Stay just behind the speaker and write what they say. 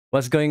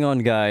What's going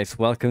on, guys?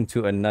 Welcome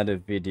to another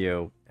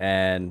video.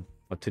 And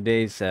for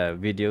today's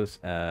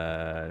videos,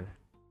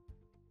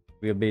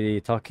 we'll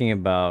be talking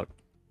about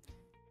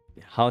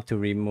how to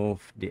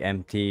remove the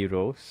empty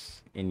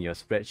rows in your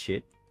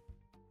spreadsheet.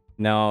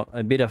 Now,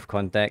 a bit of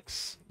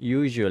context.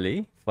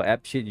 Usually, for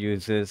AppSheet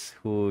users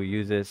who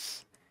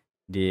uses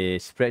the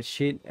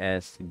spreadsheet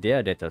as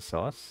their data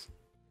source,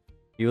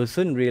 you'll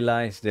soon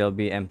realize there'll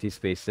be empty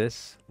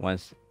spaces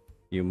once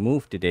you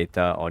move the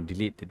data or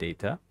delete the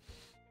data.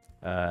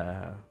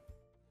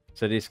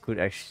 So this could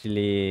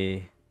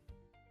actually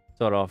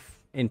sort of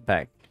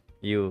impact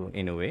you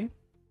in a way.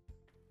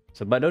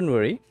 But don't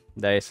worry,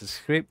 there is a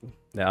script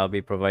that I'll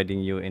be providing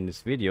you in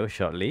this video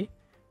shortly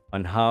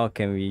on how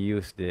can we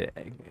use the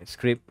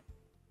script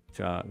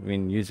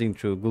when using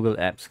through Google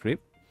Apps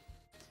script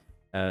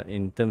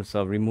in terms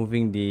of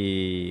removing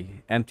the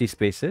empty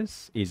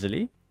spaces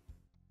easily.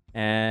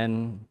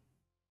 And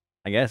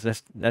I guess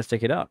let's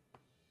check it out.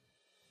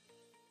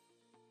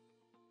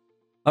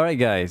 All right,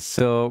 guys.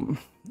 So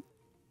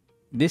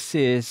this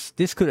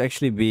could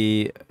actually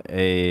be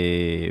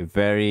a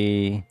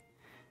very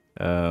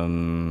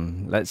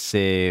let's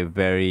say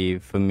very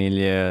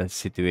familiar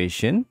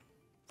situation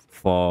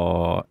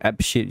for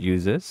AppSheet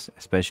users,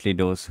 especially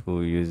those who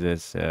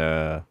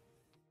are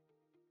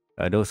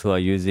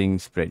using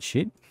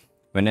Spreadsheet.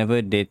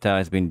 Whenever data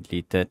has been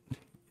deleted,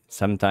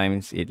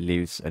 sometimes it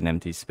leaves an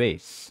empty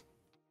space.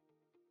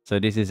 So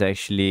this is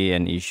actually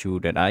an issue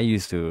that I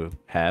used to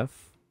have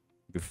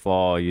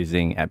before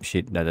using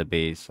AppSheet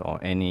database or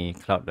any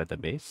cloud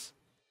database.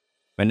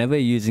 Whenever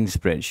using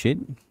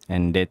Spreadsheet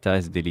and data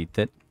is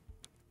deleted,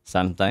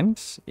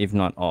 sometimes, if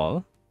not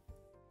all,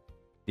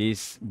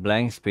 these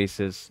blank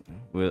spaces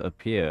will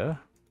appear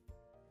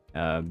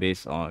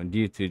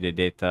due to the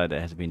data that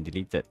has been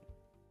deleted.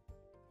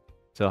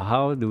 So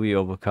how do we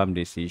overcome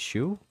this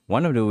issue?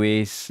 One of the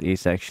ways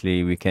is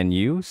actually we can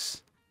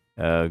use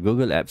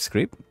Google Apps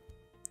script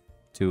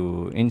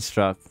to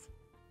instruct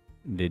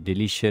the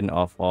deletion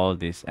of all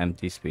these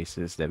empty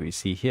spaces that we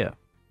see here.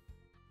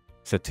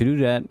 So to do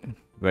that,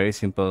 very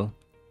simple,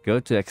 go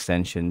to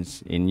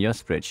extensions in your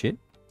spreadsheet,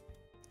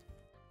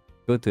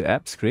 go to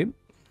app script,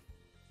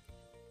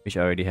 which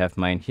I already have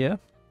mine here,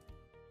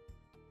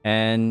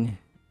 and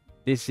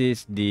this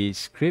is the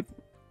script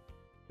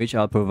which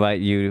I'll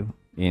provide you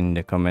in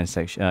the comment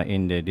section,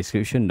 in the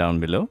description down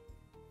below.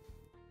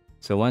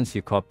 So once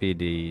you copy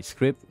the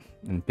script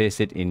and paste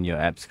it in your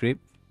app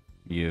script,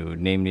 you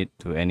name it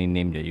to any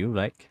name that you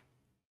like,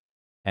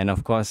 and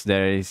of course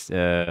there is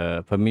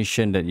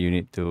permission that you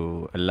need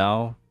to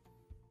allow.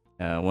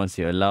 Once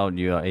you allowed,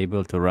 you are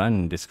able to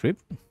run the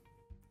script.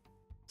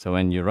 So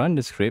when you run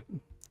the script,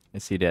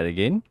 let's see that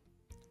again,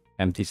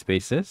 empty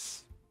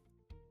spaces.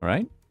 All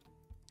right,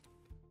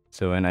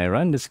 so when I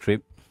run the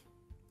script,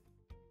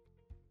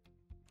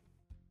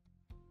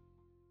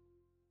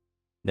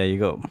 there you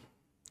go,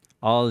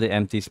 all the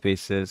empty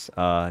spaces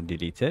are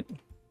deleted.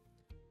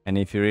 And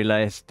if you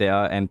realize there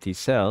are empty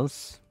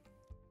cells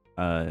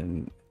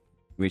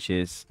which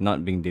is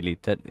not being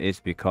deleted, is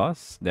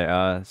because there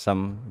are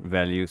some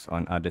values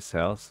on other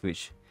cells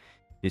which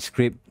the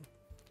script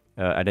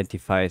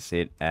identifies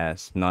it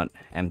as not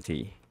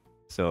empty.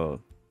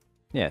 So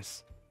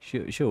yes,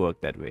 should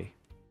work that way.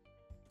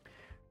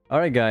 All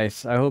right,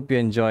 guys, I hope you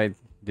enjoyed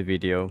the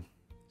video.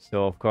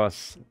 So of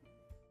course,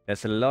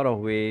 there's a lot of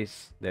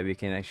ways that we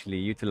can actually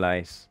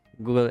utilize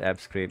Google Apps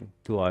script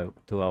to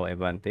our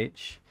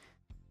advantage.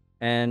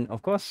 And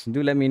of course,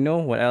 do let me know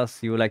what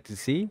else you would like to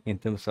see in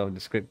terms of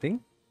the scripting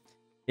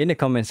in the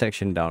comment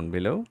section down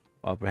below,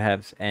 or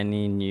perhaps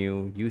any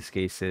new use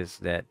cases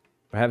that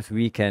perhaps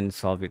we can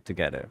solve it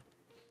together.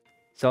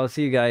 So I'll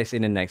see you guys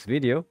in the next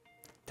video.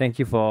 Thank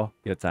you for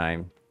your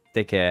time.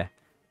 Take care.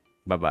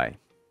 Bye-bye.